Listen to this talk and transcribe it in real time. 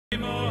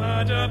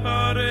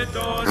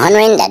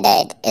Honoring the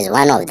dead is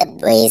one of the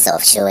ways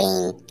of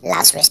showing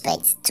last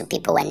respect to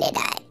people when they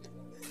die.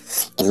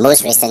 In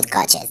most recent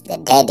cultures, the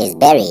dead is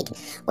buried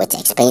with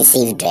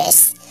expensive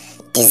dress,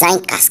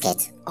 designed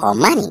caskets, or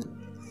money.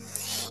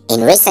 In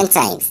recent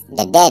times,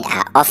 the dead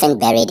are often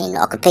buried in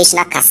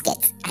occupational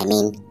caskets.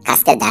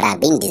 Caskets that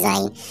have been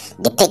designed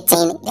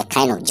depicting the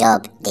kind of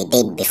job they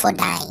did before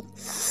dying.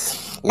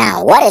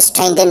 Now, what is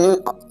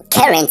trending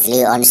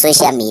currently on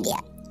social media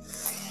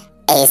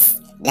is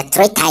the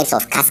 3 types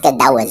of casket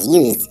that was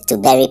used to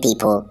bury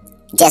people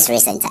just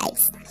recent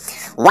times.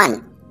 One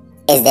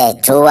is the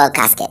trowel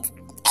casket.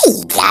 Hey,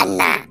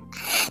 Ghana!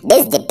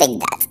 This depicts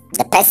that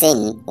the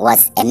person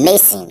was a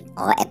mason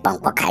or a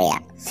pangpo carrier.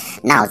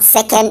 Now,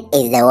 second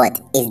is the what?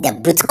 Is the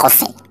boot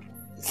coffin.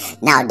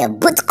 Now, the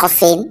boot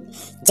coffin,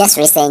 just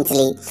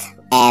recently,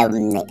 a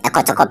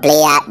Kotoko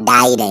player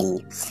died,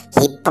 and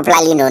he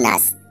popularly known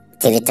as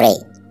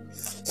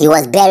TV3. He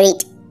was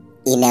buried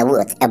in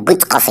a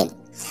boot coffin.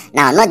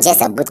 Now, not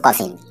just a boot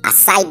coffin.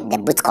 Aside the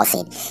boot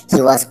coffin,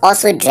 he was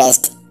also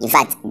dressed. In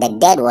fact, the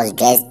dead was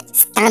dressed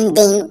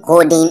standing,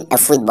 holding a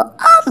football.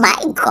 Oh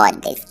my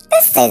God, this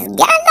is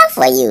Ghana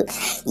for you.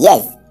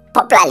 Yes,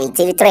 popularly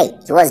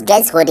TV3. He was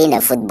dressed holding a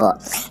football.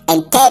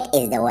 And third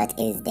is the what?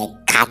 Is the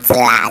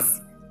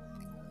cutlass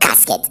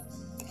casket.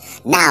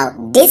 Now,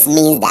 this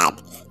means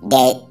that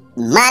the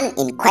man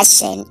in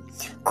question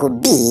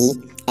could be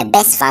a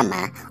best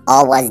farmer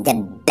or was the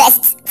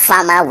best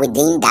farmer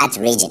within that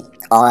region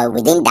or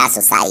within that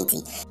society,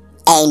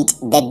 and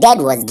the dead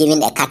was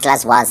given a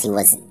cutlass whilst he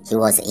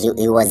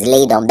was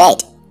laid on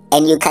bed.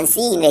 And you can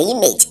see in the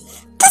image,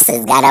 this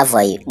is Ghana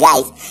for you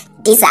guys.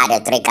 These are the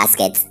 3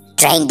 caskets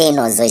trending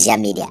on social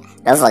media.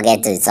 Don't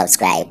forget to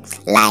subscribe,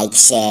 like,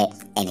 share,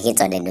 and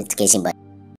hit on the notification button.